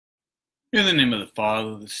In the name of the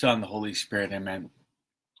Father, the Son, the Holy Spirit, amen.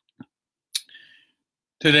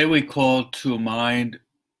 Today we call to mind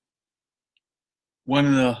one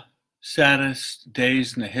of the saddest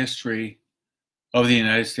days in the history of the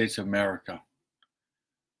United States of America.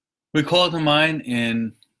 We call to mind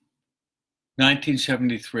in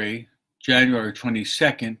 1973, January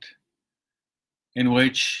 22nd, in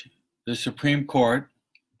which the Supreme Court,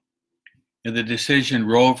 in the decision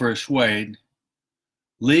Roe v. Wade,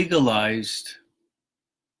 legalized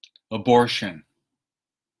abortion,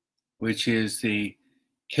 which is the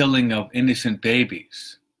killing of innocent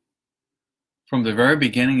babies from the very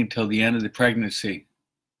beginning until the end of the pregnancy.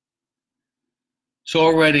 So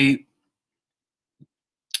already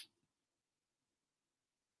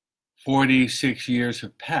 46 years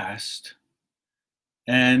have passed,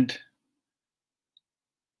 and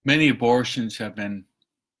many abortions have been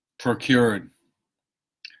procured.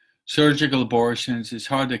 Surgical abortions is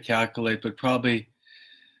hard to calculate, but probably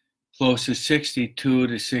close to 62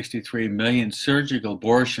 to 63 million surgical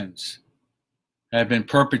abortions have been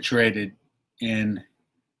perpetrated in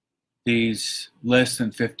these less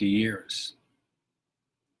than 50 years.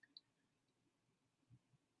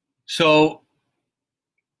 So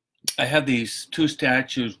I have these two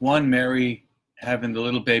statues, one Mary having the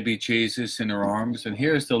little baby Jesus in her arms, and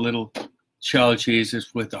here's the little child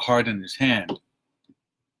Jesus with the heart in his hand.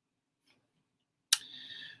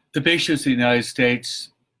 The bishops of the United States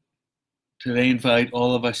today invite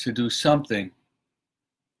all of us to do something,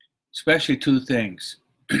 especially two things.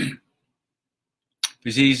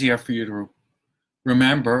 It's easier for you to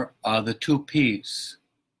remember the two P's: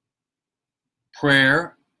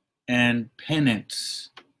 prayer and penance.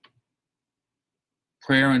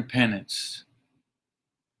 Prayer and penance.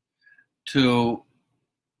 To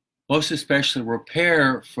most especially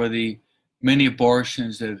repair for the many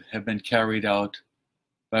abortions that have been carried out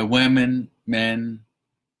by women, men,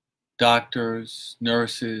 doctors,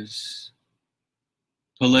 nurses,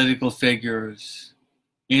 political figures,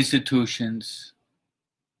 institutions.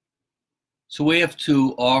 So we have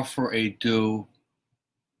to offer a due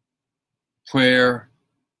prayer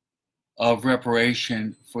of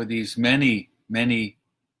reparation for these many, many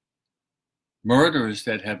murders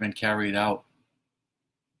that have been carried out.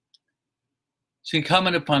 It's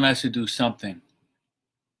incumbent upon us to do something.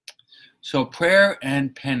 So prayer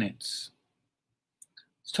and penance.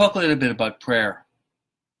 Let's talk a little bit about prayer.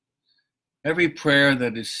 Every prayer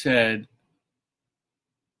that is said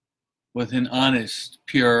with an honest,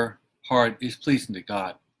 pure heart is pleasing to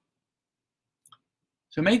God.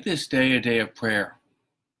 So make this day a day of prayer,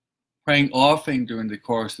 praying often during the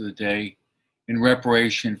course of the day in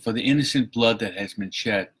reparation for the innocent blood that has been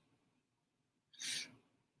shed.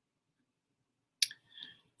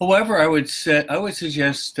 However, I would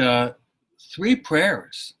suggest three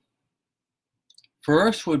prayers.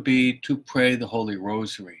 First would be to pray the Holy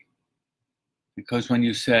Rosary, because when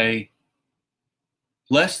you say,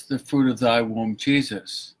 "Bless the fruit of thy womb,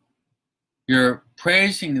 Jesus," you're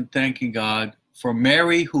praising and thanking God for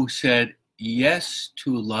Mary, who said yes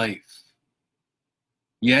to life.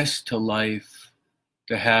 Yes to life,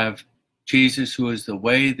 to have Jesus, who is the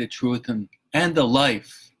way, the truth, and the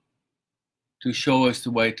life, to show us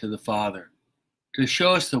the way to the Father, to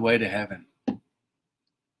show us the way to heaven.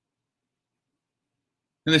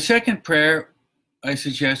 And the second prayer I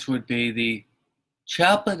suggest would be the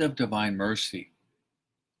Chaplet of Divine Mercy,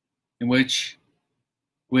 in which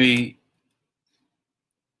we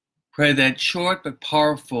pray that short but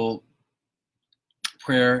powerful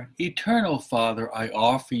prayer: Eternal Father, I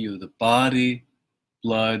offer you the body,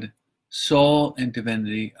 blood, soul, and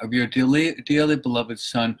divinity of your dearly beloved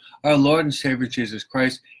Son, our Lord and Savior Jesus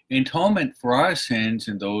Christ, in atonement for our sins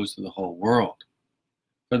and those of the whole world.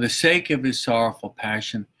 For the sake of his sorrowful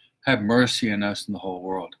passion, have mercy on us and the whole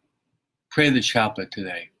world. Pray the chaplet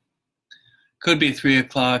today. Could be 3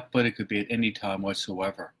 o'clock, but it could be at any time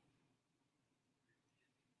whatsoever.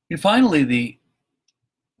 And finally, the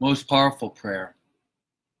most powerful prayer.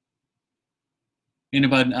 In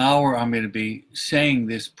about an hour, I'm going to be saying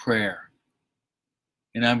this prayer,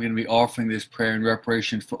 and I'm going to be offering this prayer in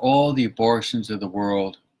reparation for all the abortions of the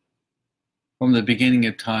world, from the beginning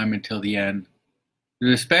of time until the end, but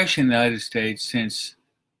especially in the United States since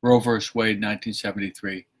Roe v. Wade,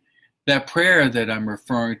 1973. That prayer that I'm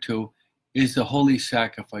referring to is the holy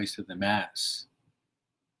sacrifice of the Mass.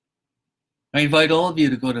 I invite all of you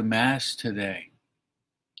to go to Mass today,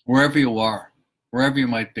 wherever you are, wherever you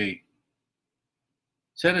might be.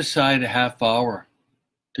 Set aside a half hour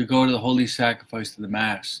to go to the holy sacrifice of the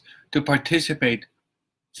Mass, to participate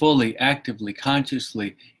fully, actively,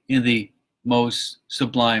 consciously in the most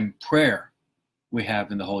sublime prayer we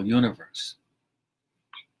have in the whole universe.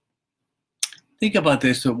 Think about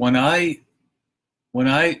this, that when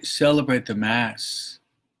I celebrate the Mass,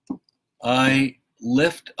 I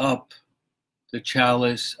lift up the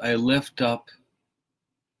chalice, I lift up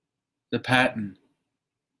the paten,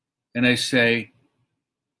 and I say,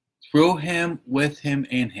 through him, with him,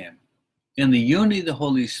 in him, in the unity of the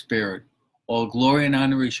Holy Spirit, all glory and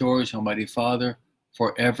honor is yours, Almighty Father,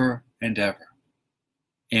 forever and ever.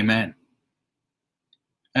 Amen.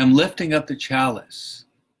 I'm lifting up the chalice,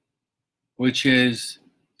 which is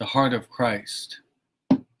the heart of Christ.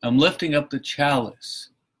 I'm lifting up the chalice,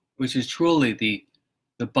 which is truly the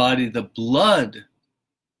body, the blood,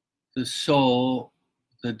 the soul,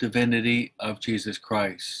 the divinity of Jesus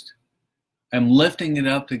Christ. I'm lifting it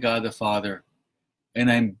up to God the Father,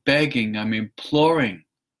 and I'm begging, I'm imploring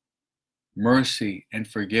mercy and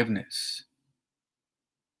forgiveness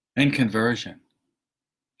and conversion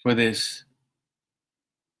for this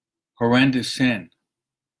horrendous sin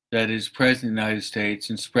that is present in the United States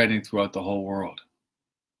and spreading throughout the whole world.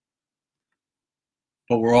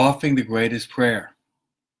 But we're offering the greatest prayer,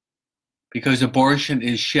 because abortion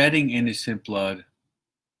is shedding innocent blood.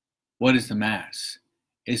 What is the Mass?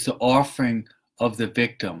 It's the offering of the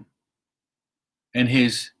victim and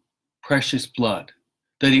his precious blood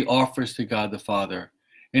that he offers to God the Father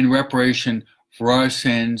in reparation for our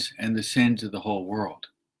sins and the sins of the whole world.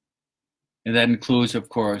 And that includes, of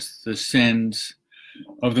course, the sins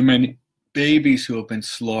of the many babies who have been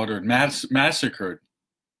slaughtered, massacred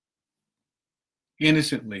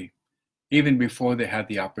innocently, even before they had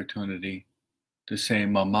the opportunity to say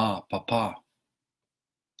mama, papa.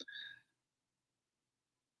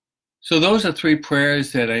 So those are three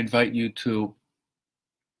prayers that I invite you to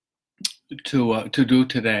do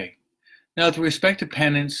today. Now, with respect to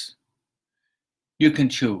penance, you can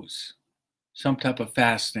choose some type of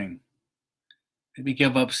fasting. Maybe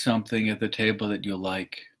give up something at the table that you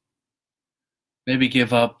like. Maybe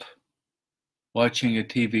give up watching a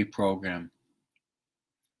TV program.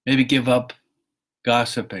 Maybe give up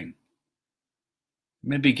gossiping.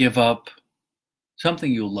 Maybe give up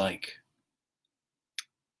something you like.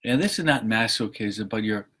 And this is not masochism, but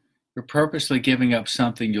you're purposely giving up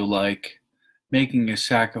something you like, making a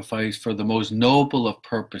sacrifice for the most noble of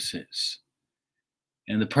purposes.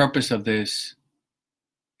 And the purpose of this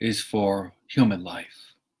is for human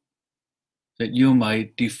life, that you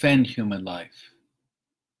might defend human life,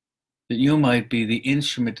 that you might be the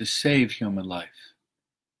instrument to save human life.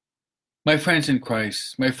 My friends in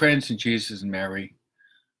Christ, my friends in Jesus and Mary,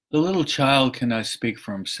 the little child cannot speak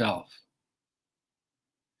for himself.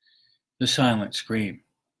 The silent scream.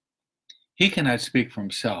 He cannot speak for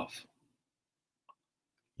himself.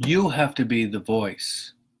 You have to be the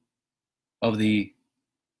voice of the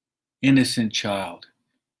innocent child.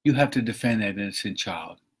 You have to defend that innocent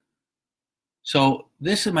child. So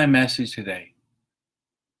this is my message today.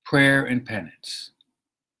 Prayer and penance.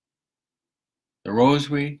 The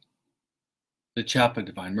Rosary, the Chapel of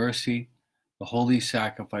Divine Mercy, the Holy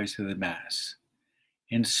Sacrifice of the Mass,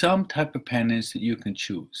 and some type of penance that you can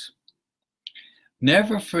choose.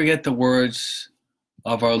 Never forget the words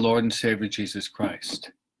of our Lord and Savior Jesus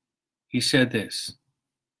Christ. He said this,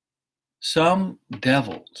 some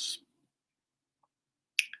devils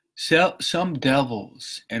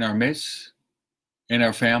in our midst, in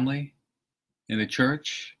our family, in the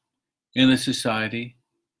church, in the society,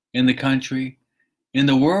 in the country, in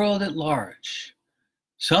the world at large,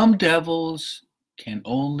 some devils can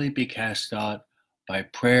only be cast out by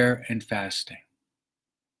prayer and fasting.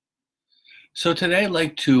 So today I'd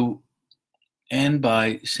like to end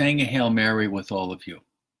by saying a Hail Mary with all of you.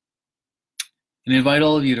 And invite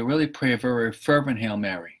all of you to really pray a very fervent Hail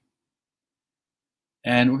Mary.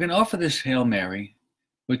 And we're going to offer this Hail Mary,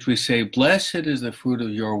 which we say, blessed is the fruit of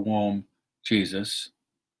your womb, Jesus.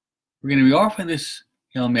 We're going to be offering this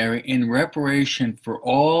Hail Mary in reparation for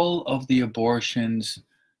all of the abortions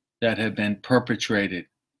that have been perpetrated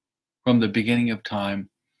from the beginning of time,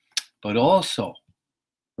 but also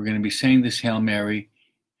we're going to be saying this Hail Mary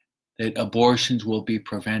that abortions will be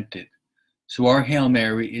prevented. So our Hail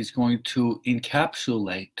Mary is going to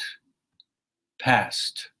encapsulate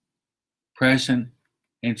past, present,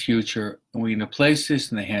 and future. And we're going to place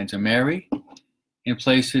this in the hands of Mary and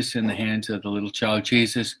place this in the hands of the little child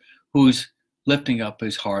Jesus, who's lifting up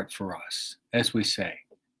his heart for us as we say,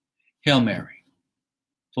 Hail Mary,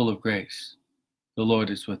 full of grace, the Lord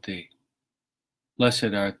is with thee.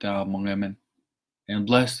 Blessed art thou among women, and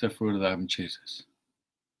blessed the fruit of thy womb, Jesus.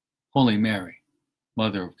 Holy Mary,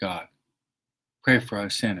 Mother of God, pray for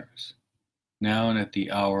us sinners, now and at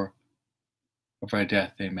the hour of our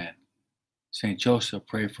death. Amen. Saint Joseph,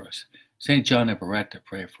 pray for us. St. John Eberetta,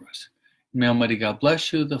 pray for us. May Almighty God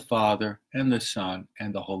bless you, the Father, and the Son,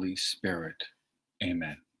 and the Holy Spirit.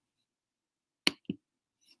 Amen.